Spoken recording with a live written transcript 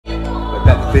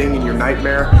thing in your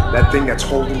nightmare, that thing that's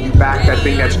holding you back, that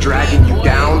thing that's dragging you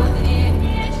down,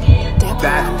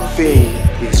 that thing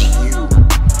is you.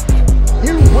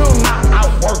 You will not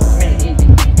outwork me.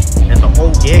 And the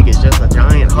whole gig is just a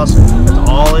giant hustle. That's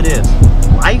all it is.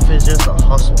 Life is just a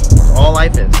hustle. That's all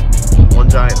life is. One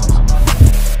giant hustle.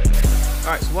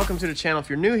 All right, so welcome to the channel. If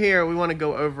you're new here, we want to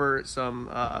go over some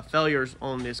failures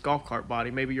on this golf cart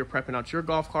body. Maybe you're prepping out your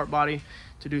golf cart body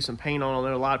to do some paint on.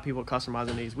 There are a lot of people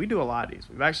customizing these. We do a lot of these.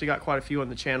 We've actually got quite a few on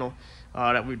the channel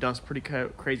that we've done some pretty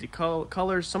crazy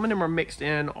colors. Some of them are mixed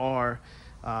in our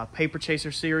Paper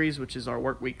Chaser series, which is our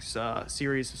work weeks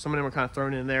series. Some of them are kind of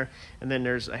thrown in there, and then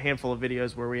there's a handful of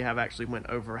videos where we have actually went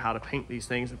over how to paint these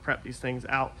things and prep these things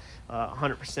out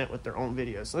 100% with their own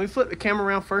videos. So let me flip the camera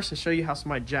around first and show you how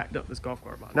somebody jacked up this golf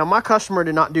cart body. Now my customer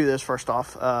did not do this. First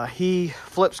off, he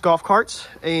flips golf carts,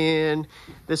 and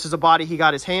this is a body he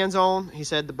got his hands on. He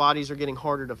said the bodies are getting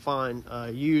harder to find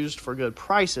used for good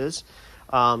prices.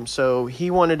 So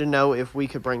he wanted to know if we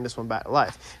could bring this one back to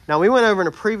life. Now, we went over in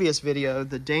a previous video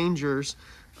the dangers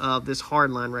of this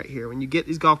hard line right here. When you get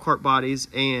these golf cart bodies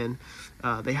and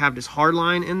they have this hard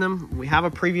line in them, we have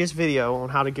a previous video on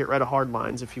how to get rid of hard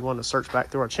lines if you want to search back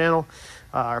through our channel,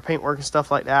 our paintwork and stuff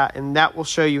like that, and that will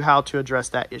show you how to address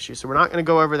that issue. So we're not going to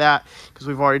go over that because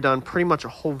we've already done pretty much a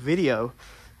whole video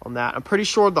on that. I'm pretty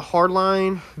sure the hard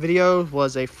line video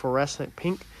was a fluorescent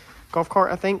pink golf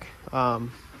cart, I think.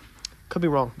 Could be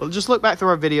wrong, but just look back through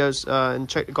our videos and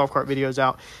check the golf cart videos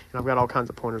out, and I've got all kinds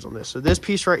of pointers on this. So this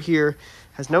piece right here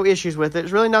has no issues with it.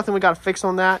 There's really nothing we got to fix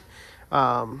on that.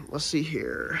 Let's see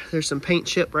here. There's some paint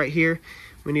chip right here.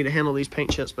 We need to handle these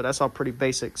paint chips, but that's all pretty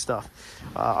basic stuff.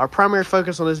 Our primary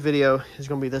focus on this video is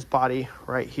going to be this body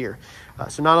right here.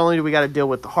 So not only do we got to deal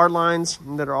with the hard lines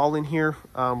that are all in here,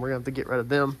 we're going to have to get rid of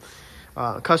them.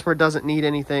 Customer doesn't need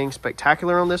anything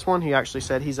spectacular on this one. He actually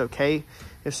said he's okay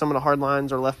if some of the hard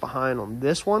lines are left behind on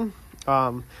this one,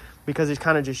 because he's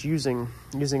kind of just using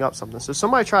up something. So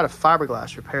somebody try to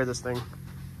fiberglass repair this thing.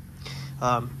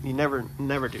 You never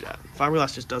do that.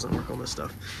 Fiberglass just doesn't work on this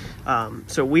stuff.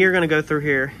 So we are going to go through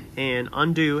here and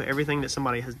undo everything that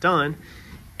somebody has done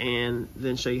and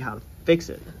then show you how to fix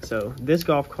it. So this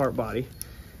golf cart body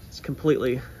is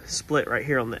completely split right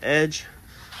here on the edge,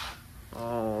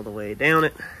 all the way down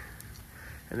it.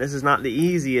 And this is not the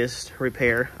easiest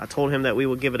repair. I told him that we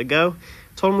would give it a go.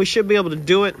 Told him we should be able to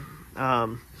do it.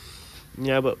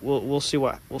 Yeah, but we'll see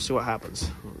what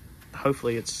happens.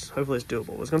 Hopefully it's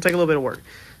doable. It's going to take a little bit of work.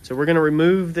 So we're going to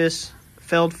remove this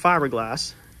felled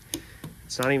fiberglass.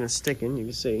 It's not even sticking. You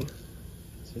can see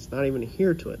it's not even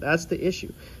adhered to it. That's the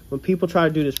issue. When people try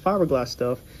to do this fiberglass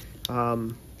stuff,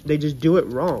 they just do it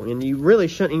wrong, and you really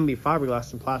shouldn't even be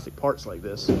fiberglassing plastic parts like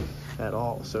this at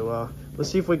all. So let's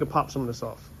see if we can pop some of this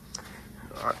off.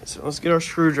 All right, so let's get our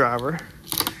screwdriver.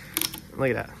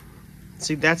 Look at that.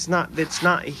 See, it's not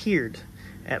adhered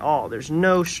at all. There's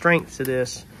no strength to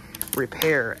this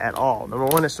repair at all. Number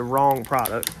one, it's the wrong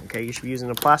product. Okay, you should be using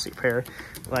a plastic repair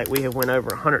like we have went over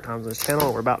 100 times on this channel,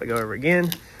 and we're about to go over again.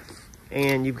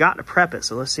 And you've got to prep it.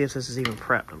 So let's see if this is even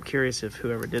prepped. I'm curious if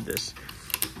whoever did this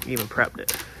even prepped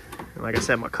it. And like I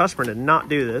said, my customer did not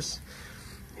do this.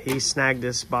 He snagged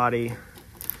this body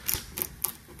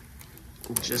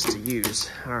just to use.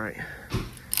 All right.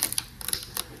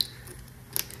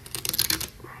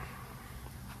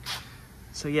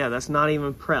 So yeah, that's not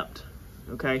even prepped.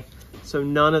 Okay. So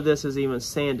none of this is even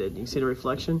sanded. You can see the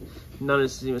reflection. None of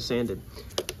this is even sanded.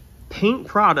 Paint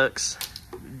products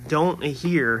don't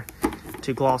adhere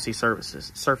to glossy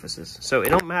surfaces. So it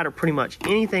don't matter pretty much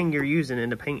anything you're using in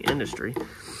the paint industry,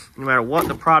 no matter what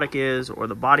the product is or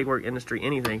the bodywork industry,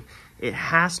 anything, it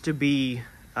has to be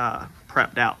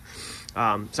prepped out. So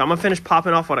I'm gonna finish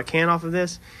popping off what I can off of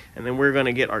this, and then we're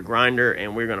gonna get our grinder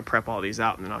and we're gonna prep all these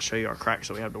out, and then I'll show you our cracks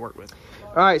that we have to work with.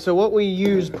 All right, so what we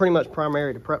use pretty much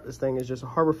primary to prep this thing is just a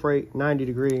Harbor Freight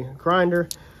 90-degree grinder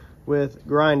with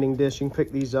grinding disc. You can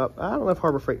pick these up. I don't know if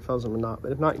Harbor Freight sells them or not,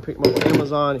 but if not, you can pick them up on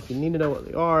Amazon. If you need to know what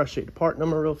they are, I'll show you the part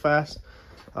number real fast,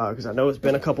 because I know it's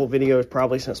been a couple of videos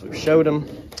probably since we've showed them.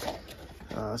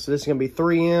 So this is going to be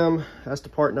 3M. That's the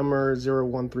part number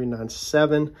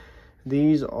 01397.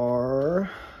 These are,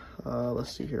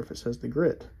 let's see here if it says the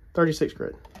grit. 36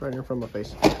 grit, right here in front of my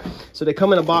face. So they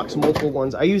come in a box, multiple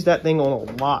ones. I use that thing on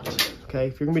a lot, okay?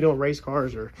 If you're going to be doing race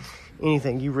cars or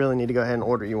anything, you really need to go ahead and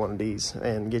order you one of these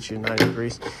and get you 90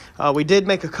 degrees. We did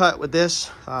make a cut with this.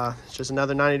 It's just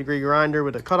another 90-degree grinder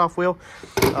with a cutoff wheel.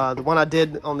 The one I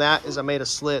did on that is I made a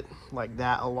slit like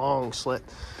that, a long slit.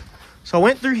 So I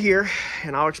went through here,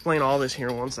 and I'll explain all this here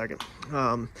in 1 second.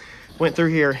 Went through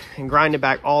here and grinded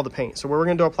back all the paint. So we're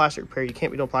going to do a plastic repair. You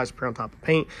can't be doing plastic repair on top of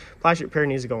paint. Plastic repair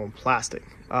needs to go on plastic.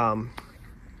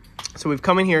 So we've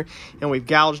come in here and we've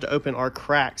gouged open our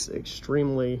cracks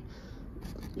extremely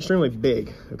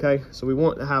big, okay? So we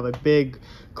want to have a big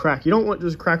crack. You don't want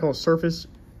just a crack on the surface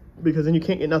because then you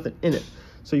can't get nothing in it.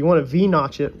 So you want to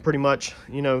V-notch it pretty much,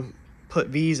 you know, put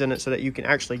V's in it so that you can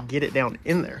actually get it down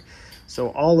in there. So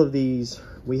all of these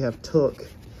we have took,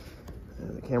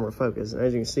 the camera focus, and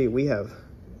as you can see, we have,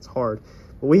 it's hard,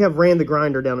 but we have ran the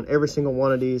grinder down on every single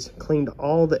one of these, cleaned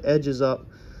all the edges up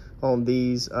on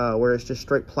these where it's just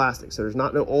straight plastic. So there's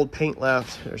not no old paint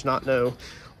left, there's not no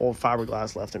old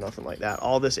fiberglass left or nothing like that.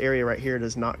 All this area right here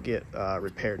does not get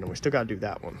repaired, and we still got to do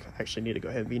that one. I actually need to go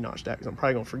ahead and V-notch that because I'm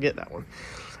probably gonna forget that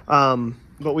one.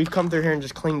 But we've come through here and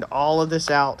just cleaned all of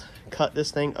this out, cut this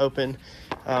thing open,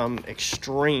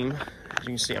 extreme, as you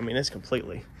can see. I mean, it's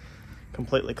completely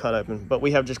cut open, but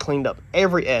we have just cleaned up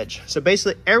every edge. So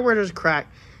basically everywhere there's a crack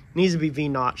needs to be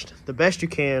V-notched the best you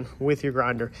can with your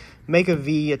grinder. Make a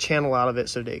V, a channel out of it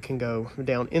so that it can go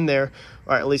down in there,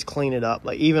 or at least clean it up.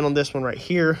 Like even on this one right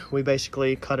here, we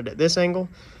basically cut it at this angle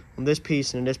on this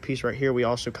piece, and this piece right here we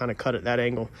also kind of cut at that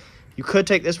angle. You could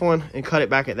take this one and cut it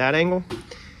back at that angle,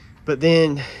 but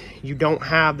then you don't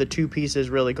have the two pieces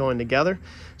really going together.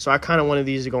 So I kind of wanted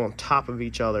these to go on top of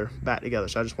each other back together.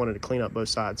 So I just wanted to clean up both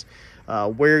sides.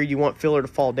 Where you want filler to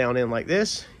fall down in like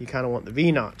this, you kind of want the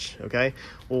V-notch, okay?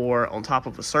 Or on top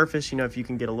of a surface, you know, if you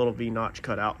can get a little V-notch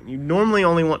cut out. You normally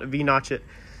only want to V-notch it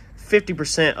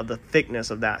 50% of the thickness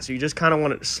of that. So you just kind of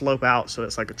want it to slope out so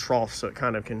it's like a trough, so it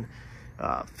kind of can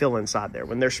fill inside there.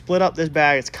 When they're split up this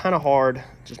bag, it's kind of hard.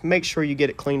 Just make sure you get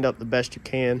it cleaned up the best you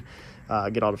can.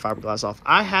 Get all the fiberglass off.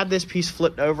 I had this piece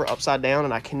flipped over upside down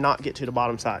and I cannot get to the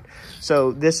bottom side.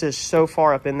 So this is so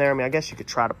far up in there. I mean, I guess you could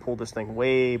try to pull this thing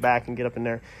way back and get up in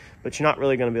there, but you're not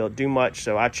really going to be able to do much.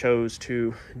 So I chose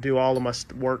to do all of my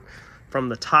work from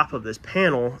the top of this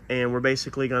panel, and we're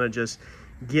basically going to just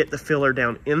get the filler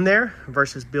down in there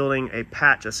versus building a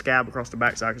patch, a scab across the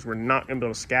backside, because we're not going to be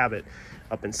able to scab it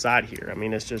up inside here. I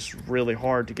mean, it's just really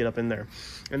hard to get up in there.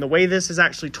 And the way this is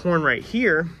actually torn right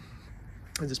here,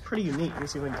 it's pretty unique. Let me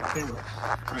see if I can get the camera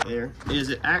right there. Is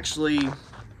it actually, you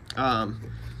can,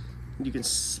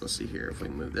 let's see here if we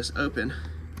can move this open.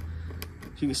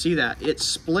 You can see that it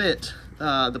split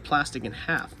the plastic in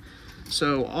half.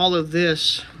 So all of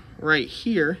this right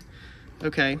here,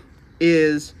 okay,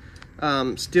 is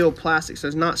still plastic. So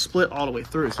it's not split all the way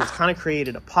through. So it's kind of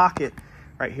created a pocket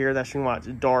right here. That's why it's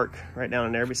dark right down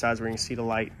in there besides where you can see the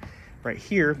light right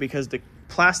here, because the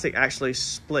plastic actually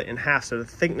split in half. So the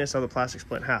thickness of the plastic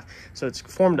split in half. So it's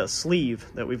formed a sleeve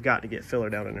that we've got to get filler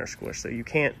down in there squish. So you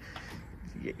can't,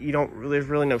 there's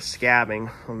really no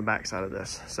scabbing on the back side of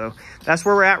this. So that's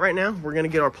where we're at right now. We're going to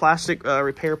get our plastic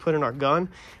repair put in our gun.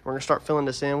 We're going to start filling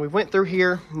this in. We went through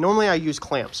here. Normally I use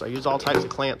clamps. I use all types of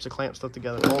clamps to clamp stuff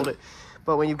together and hold it.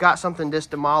 But when you've got something this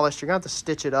demolished, you're going to have to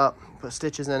stitch it up, put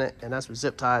stitches in it, and that's with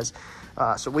zip ties.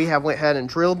 So we have went ahead and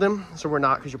drilled them. So we're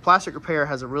not, because your plastic repair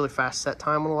has a really fast set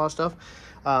time on a lot of stuff.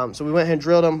 So we went ahead and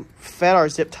drilled them, fed our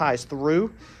zip ties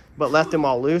through, but left them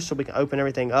all loose so we can open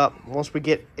everything up. Once we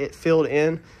get it filled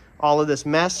in, all of this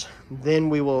mess,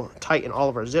 then we will tighten all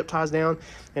of our zip ties down,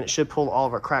 and it should pull all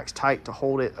of our cracks tight to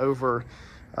hold it over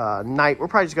night. We're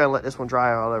probably just going to let this one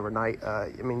dry out overnight.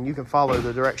 I mean, you can follow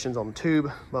the directions on the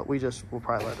tube, but we'll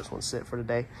probably let this one sit for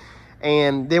today.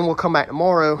 And then we'll come back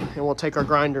tomorrow and we'll take our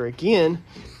grinder again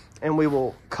and we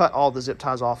will cut all the zip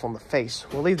ties off on the face.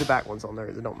 We'll leave the back ones on there,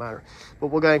 it don't matter. But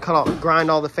we'll go ahead and grind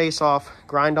all the face off,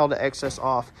 grind all the excess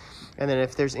off. And then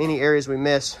if there's any areas we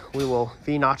miss, we will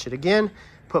V-notch it again,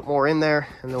 put more in there,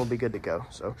 and then we'll be good to go.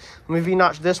 So let me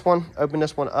V-notch this one, open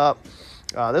this one up.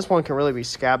 This one can really be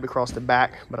scabbed across the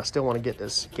back, but I still want to get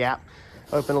this gap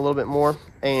open a little bit more.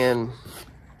 And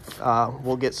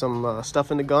we'll get some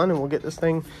stuff in the gun and we'll get this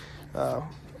thing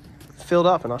filled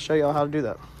up, and I'll show y'all how to do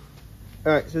that.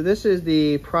 All right, so this is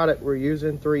the product we're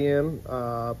using,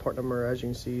 3M, part number, as you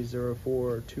can see,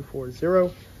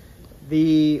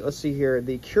 04240. Let's see here,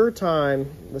 the cure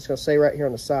time, that's gonna say right here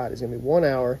on the side, is gonna be 1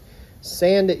 hour.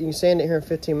 Sand it, you can sand it here in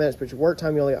 15 minutes, but your work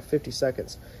time, you only got 50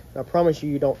 seconds. And I promise you,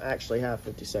 you don't actually have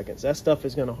 50 seconds. That stuff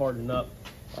is gonna harden up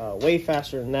way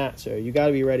faster than that, so you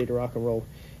gotta be ready to rock and roll.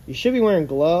 You should be wearing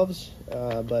gloves,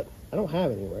 but I don't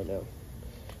have any right now.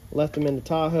 Left them in the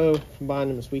Tahoe from buying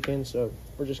them this weekend, so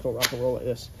we're just gonna rock and roll like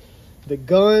this. The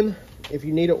gun, if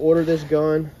you need to order this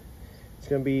gun, it's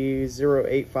gonna be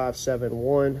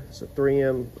 08571. It's a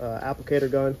 3M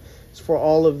applicator gun. It's for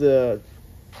all of the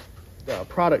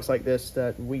products like this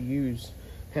that we use,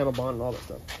 panel bond and all that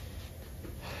stuff.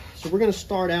 So we're gonna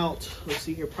start out, let's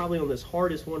see here, probably on this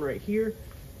hardest one right here.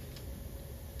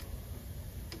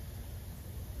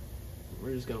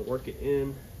 We're just gonna work it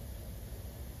in.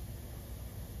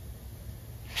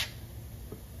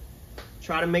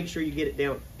 try to make sure you get it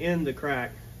down in the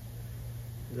crack.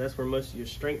 That's where most of your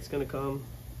strength's gonna come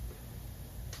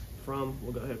from.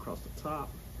 We'll go ahead across the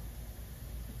top.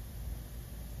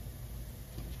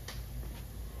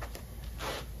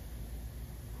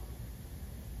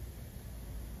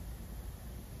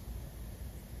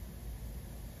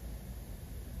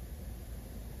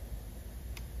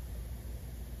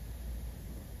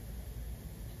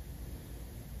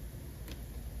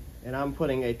 And I'm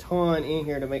putting a ton in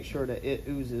here to make sure that it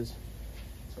oozes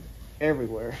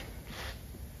everywhere.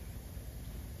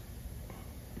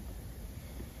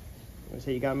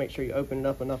 So you gotta make sure you open it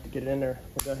up enough to get it in there.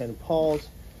 We'll go ahead and pause.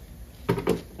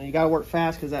 And you gotta work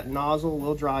fast because that nozzle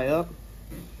will dry up.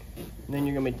 And then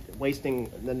you're gonna be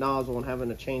wasting the nozzle and having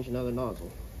to change another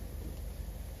nozzle.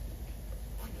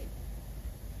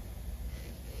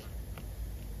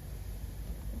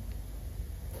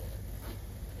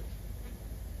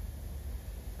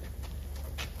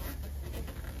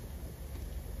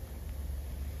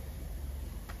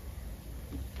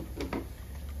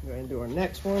 Go ahead and do our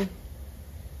next one,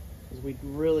 because we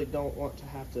really don't want to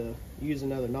have to use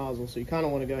another nozzle. So you kind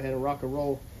of want to go ahead and rock and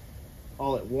roll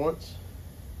all at once.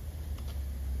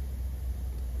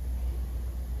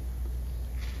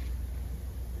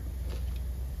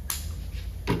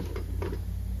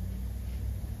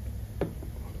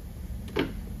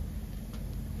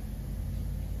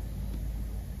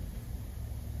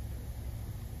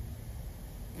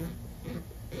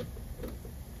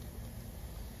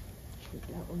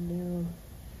 That one down.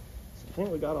 So I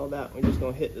think we got all that. We're just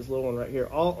gonna hit this little one right here.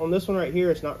 All on this one right here,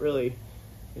 it's not really,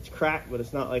 it's cracked, but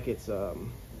it's not like it's it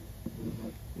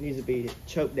needs to be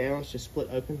choked down. It's just split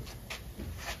open.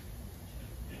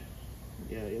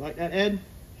 Yeah, you like that, Ed?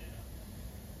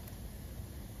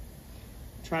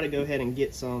 Try to go ahead and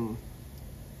get some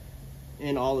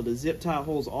in all of the zip tie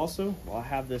holes also while I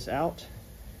have this out,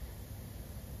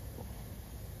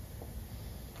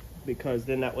 because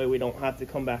then that way we don't have to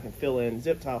come back and fill in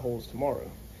zip tie holes tomorrow.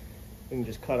 We can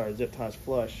just cut our zip ties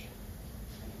flush.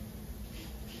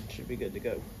 Should be good to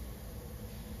go.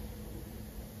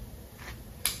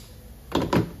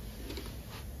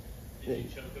 Did you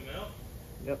choke them out?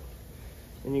 Yep.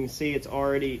 And you can see it's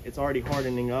already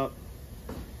hardening up.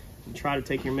 You try to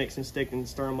take your mixing stick and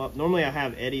stir them up. Normally I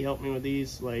have Eddie help me with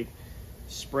these, like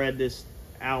spread this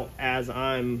out as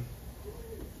I'm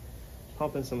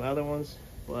pumping some other ones,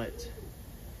 but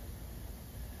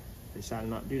decided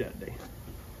not to do that today.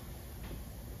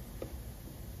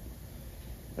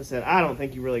 I said, I don't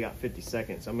think you really got 50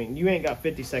 seconds. I mean, you ain't got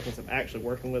 50 seconds of actually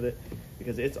working with it,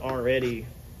 because it's already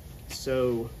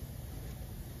so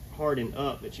hardened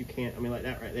up that you can't, I mean, like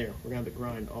that right there, we're gonna have to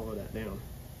grind all of that down.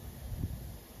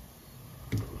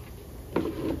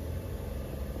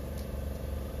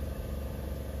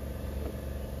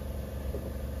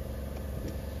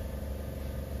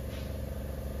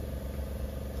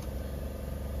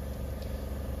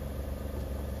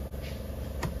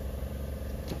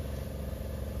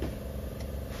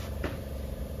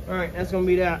 All right, that's gonna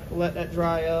be that. Let that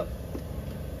dry up.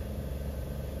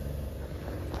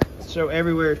 So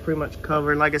everywhere is pretty much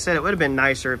covered. Like I said, it would have been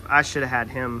nicer if I should have had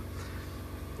him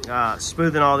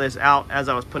smoothing all this out as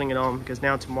I was putting it on, because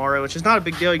now tomorrow, which is not a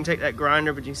big deal, you can take that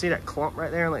grinder, but you can see that clump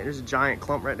right there, like there's a giant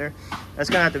clump right there. That's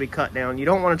gonna have to be cut down. You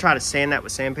don't want to try to sand that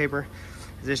with sandpaper,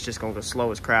 because it's just gonna go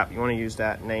slow as crap. You want to use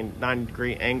that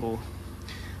 90-degree angle,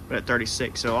 but at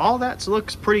 36. So all that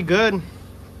looks pretty good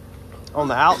on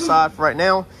the outside for right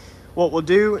now. What we'll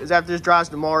do is after this dries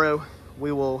tomorrow,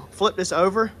 we will flip this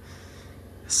over,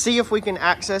 see if we can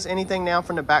access anything now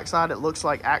from the backside that looks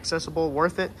like accessible,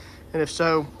 worth it. And if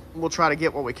so, we'll try to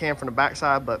get what we can from the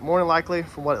backside, but more than likely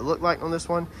from what it looked like on this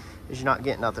one is you're not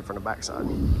getting nothing from the backside.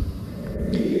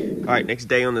 All right, next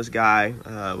day on this guy,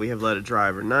 we have let it dry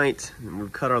overnight, and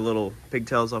we've cut our little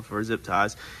pigtails off of our zip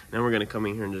ties. Now we're gonna come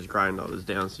in here and just grind all this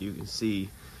down so you can see,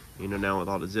 you know, now with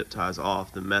all the zip ties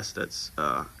off, the mess that's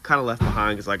kind of left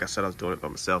behind, because like I said, I was doing it by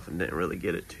myself and didn't really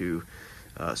get it to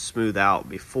smooth out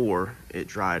before it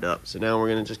dried up. So now we're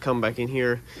gonna just come back in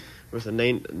here with a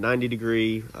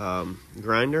 90-degree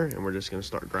grinder, and we're just gonna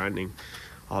start grinding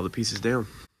all the pieces down.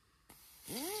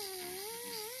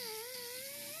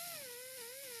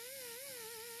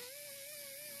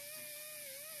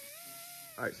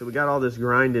 All right, so we got all this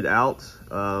grinded out.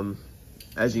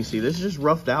 As you can see, this is just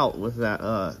roughed out with that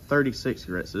 36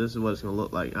 grit. So this is what it's gonna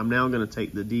look like. I'm now gonna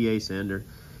take the DA sander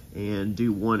and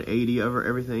do 180 over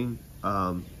everything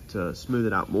to smooth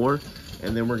it out more.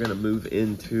 And then we're gonna move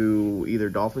into either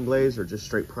dolphin glaze or just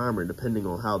straight primer, depending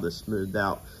on how this smoothed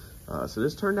out. So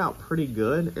this turned out pretty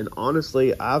good. And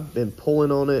honestly, I've been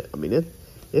pulling on it. I mean,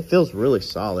 it feels really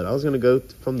solid. I was gonna go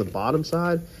from the bottom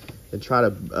side and try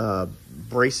to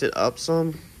brace it up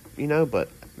some, you know. But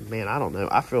man, I don't know.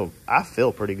 I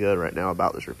feel pretty good right now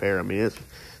about this repair. I mean, it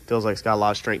feels like it's got a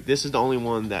lot of strength. This is the only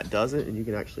one that doesn't, and you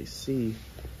can actually see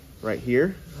right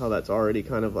here how that's already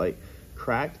kind of like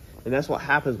cracked. And that's what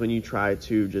happens when you try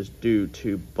to just do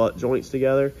two butt joints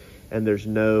together and there's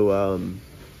no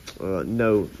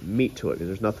no meat to it because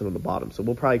there's nothing on the bottom. So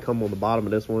we'll probably come on the bottom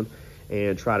of this one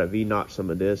and try to V-notch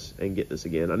some of this and get this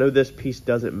again. I know this piece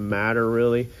doesn't matter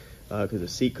really because the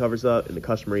seat covers up, and the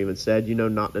customer even said, you know,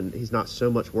 he's not so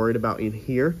much worried about in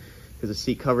here because the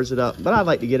seat covers it up. But I'd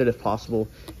like to get it if possible.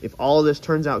 If all of this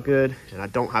turns out good and I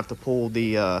don't have to pull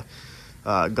the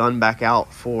gun back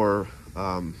out for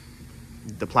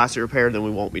the plastic repair, then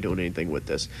we won't be doing anything with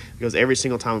this, because every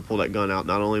single time I pull that gun out,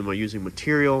 not only am I using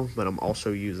material, but I'm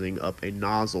also using up a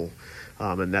nozzle,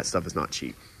 and that stuff is not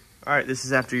cheap. All right, this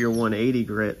is after your 180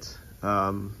 grit.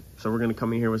 So we're gonna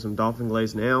come in here with some Dolphin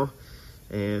Glaze now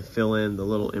and fill in the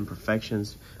little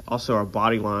imperfections. Also, our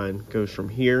body line goes from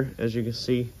here, as you can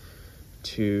see,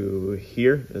 to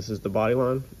here. This is the body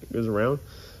line, it goes around.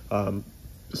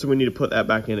 So we need to put that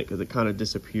back in it because it kind of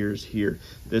disappears here.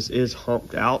 This is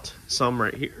humped out some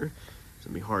right here. It's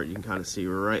gonna be hard. You can kind of see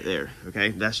right there.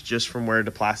 Okay, that's just from where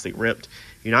the plastic ripped.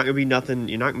 You're not gonna be nothing.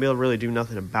 You're not gonna be able to really do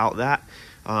nothing about that.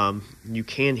 You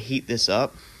can heat this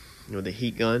up, you know, the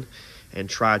heat gun, and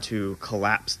try to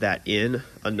collapse that in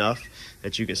enough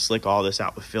that you can slick all this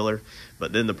out with filler.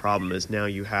 But then the problem is now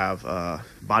you have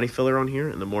body filler on here,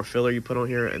 and the more filler you put on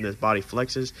here and this body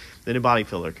flexes, then the body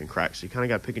filler can crack. So you kind of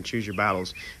got to pick and choose your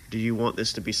battles. Do you want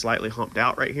this to be slightly humped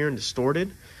out right here and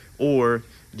distorted, or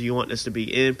do you want this to be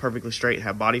in perfectly straight and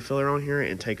have body filler on here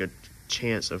and take a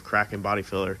chance of cracking body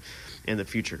filler in the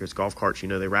future? Because golf carts, you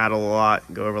know, they rattle a lot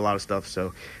and go over a lot of stuff.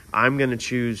 So I'm going to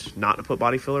choose not to put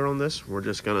body filler on this. We're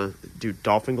just going to do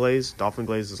Dolphin Glaze. Dolphin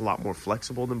Glaze is a lot more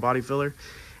flexible than body filler.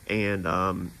 And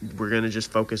we're going to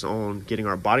just focus on getting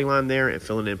our body line there and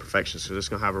filling in imperfections. So just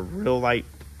going to have a real light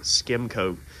skim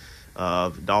coat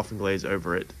of Dolphin Glaze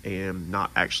over it and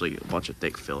not actually a bunch of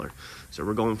thick filler. So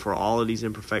we're going for all of these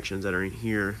imperfections that are in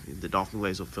here. The Dolphin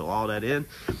Glaze will fill all that in.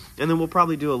 And then we'll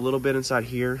probably do a little bit inside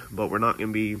here, but we're not going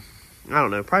to be, I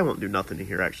don't know, probably won't do nothing in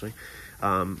here actually.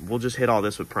 We'll just hit all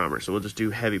this with primer. So we'll just do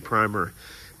heavy primer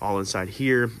all inside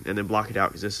here and then block it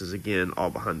out, because this is, again, all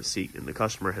behind the seat. And the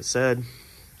customer has said,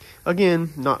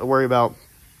 again, not to worry about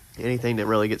anything that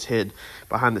really gets hid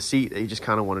behind the seat. They just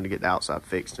kind of wanted to get the outside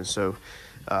fixed. And so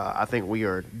I think we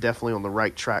are definitely on the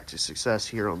right track to success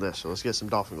here on this. So let's get some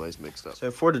Dolphin Glaze mixed up.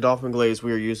 So for the Dolphin Glaze,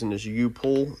 we are using this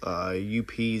U-Pull,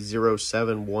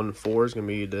 UP0714 is going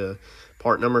to be the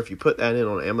part number. If you put that in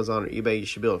on Amazon or eBay, you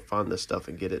should be able to find this stuff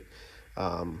and get it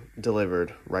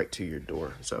delivered right to your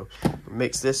door. So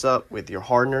mix this up with your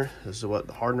hardener. This is what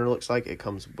the hardener looks like. It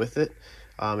comes with it.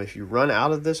 If you run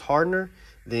out of this hardener,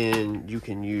 then you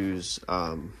can use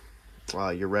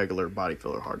your regular body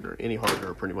filler hardener. Any hardener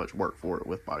will pretty much work for it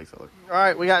with body filler. All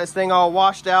right, we got this thing all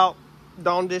washed out.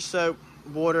 Dawn dish soap,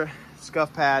 water,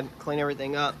 scuff pad, clean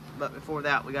everything up. But before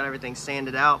that, we got everything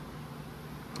sanded out.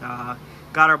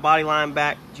 Got our body line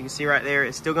back. As you can see right there,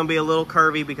 it's still going to be a little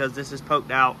curvy because this is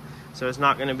poked out. So it's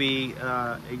not going to be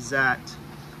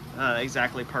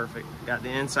exactly perfect. Got the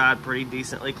inside pretty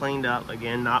decently cleaned up.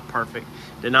 Again, not perfect.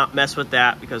 Did not mess with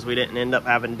that because we didn't end up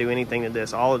having to do anything to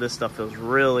this. All of this stuff feels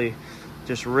really,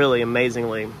 just really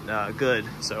amazingly good.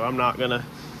 So I'm not going to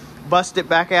bust it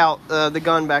back out, the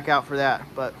gun back out for that.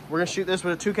 But we're going to shoot this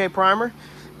with a 2K primer.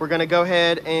 We're going to go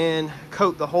ahead and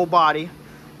coat the whole body.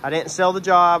 I didn't sell the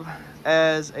job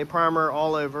as a primer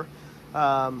all over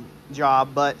job,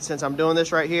 but since I'm doing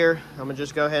this right here, I'm gonna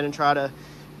just go ahead and try to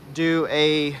do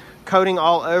a coating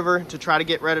all over to try to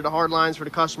get rid of the hard lines for the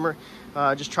customer.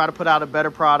 Just try to put out a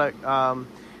better product. I'm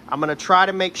gonna try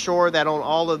to make sure that on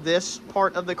all of this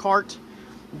part of the cart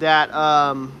that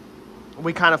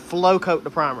we kind of flow coat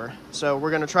the primer. So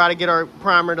we're gonna try to get our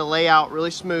primer to lay out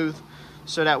really smooth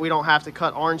so that we don't have to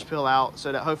cut orange peel out,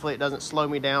 so that hopefully it doesn't slow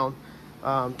me down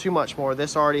too much more.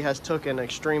 This already has taken an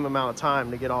extreme amount of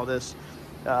time to get all this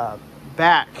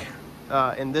back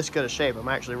in this good a shape. I'm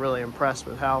actually really impressed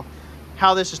with how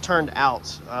this has turned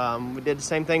out. We did the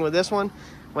same thing with this one.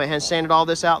 Went ahead and sanded all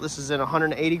this out. This is in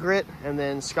 180 grit and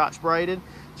then Scotch braided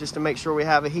just to make sure we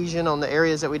have adhesion on the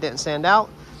areas that we didn't sand out.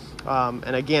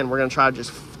 And again, we're going to try to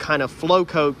just kind of flow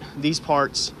coat these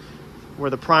parts where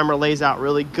the primer lays out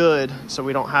really good, so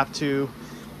we don't have to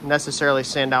necessarily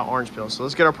sand out orange peel. So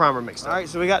let's get our primer mixed up. All right,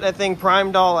 so we got that thing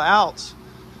primed all out.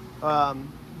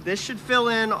 This should fill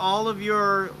in all of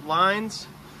your lines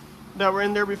that were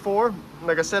in there before.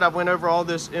 Like I said, I went over all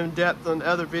this in depth on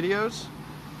other videos.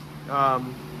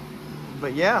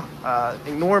 But yeah,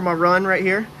 ignore my run right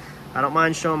here. I don't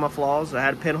mind showing my flaws. I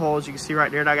had a pinhole, as you can see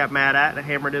right there, that I got mad at. I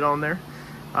hammered it on there.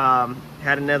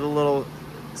 Had another little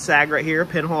sag right here,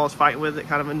 pinhole I was fighting with. It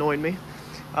kind of annoyed me.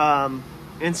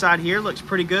 Inside here looks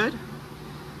pretty good.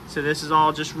 So this is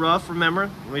all just rough, remember.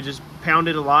 We just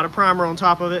pounded a lot of primer on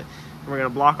top of it. We're gonna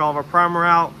block all of our primer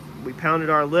out. We pounded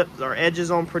our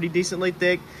edges on pretty decently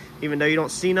thick. Even though you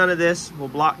don't see none of this, we'll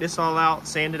block this all out,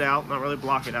 sand it out, not really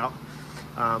block it out.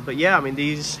 But yeah, I mean,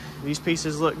 these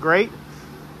pieces look great.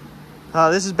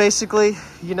 This is basically,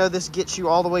 you know, this gets you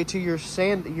all the way to your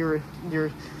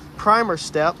your primer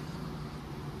step.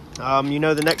 You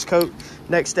know, the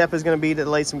next step is going to be to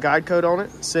lay some guide code on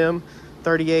it, SIM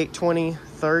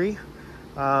 382030.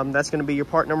 That's going to be your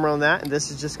part number on that, and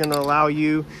this is just going to allow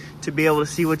you to be able to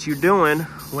see what you're doing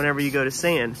whenever you go to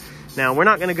sand. Now, we're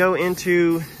not going to go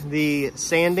into the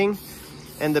sanding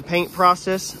and the paint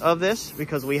process of this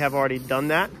because we have already done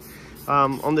that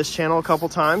on this channel a couple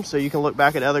times, so you can look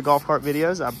back at other golf cart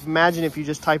videos. I imagine if you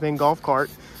just type in golf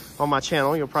cart on my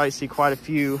channel, you'll probably see quite a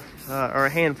few or a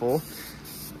handful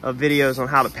of videos on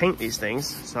how to paint these things.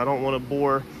 So I don't want to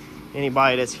bore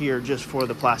anybody that's here just for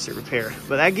the plastic repair,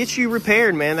 but that gets you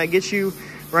repaired, man. That gets you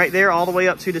right there all the way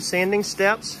up to the sanding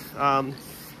steps.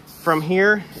 From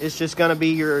here, it's just going to be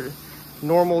your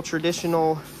normal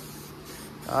traditional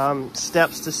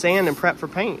steps to sand and prep for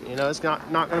paint. You know, it's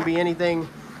not going to be anything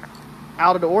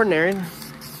out of the ordinary.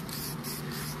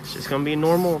 It's just going to be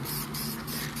normal.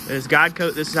 There's guide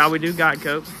coat. This is how we do guide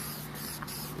coat.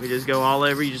 We just go all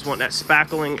over. You just want that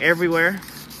spackling everywhere.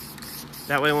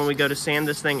 That way when we go to sand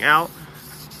this thing out,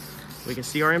 we can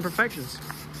see our imperfections.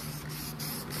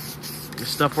 This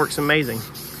stuff works amazing.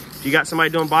 If you got somebody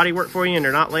doing body work for you and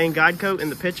they're not laying guide coat in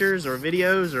the pictures or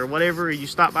videos or whatever, or you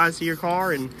stop by and see your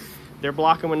car and they're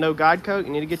blocking with no guide coat,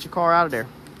 you need to get your car out of there.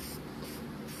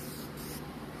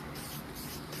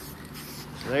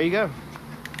 So there you go.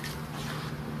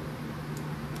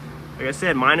 Like I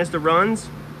said, minus the runs,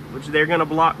 which they're gonna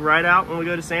block right out when we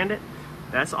go to sand it,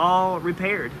 that's all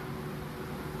repaired.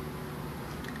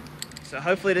 So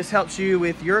hopefully this helps you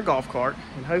with your golf cart,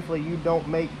 and hopefully you don't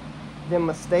make them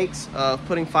mistakes of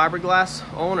putting fiberglass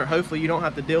on, or hopefully you don't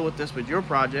have to deal with this with your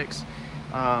projects.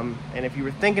 And if you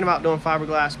were thinking about doing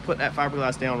fiberglass, put that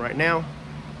fiberglass down right now.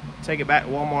 Take it back to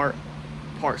Walmart,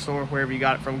 parts store, wherever you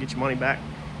got it from, get your money back.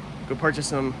 Go purchase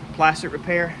some plastic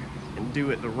repair and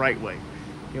do it the right way.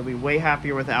 You'll be way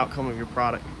happier with the outcome of your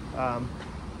product. I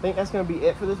think that's going to be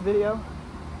it for this video.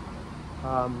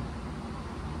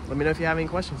 Let me know if you have any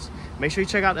questions. Make sure you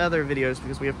check out the other videos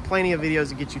because we have plenty of videos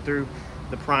to get you through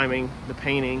the priming, the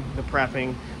painting, the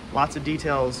prepping, lots of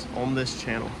details on this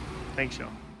channel. Thanks, y'all.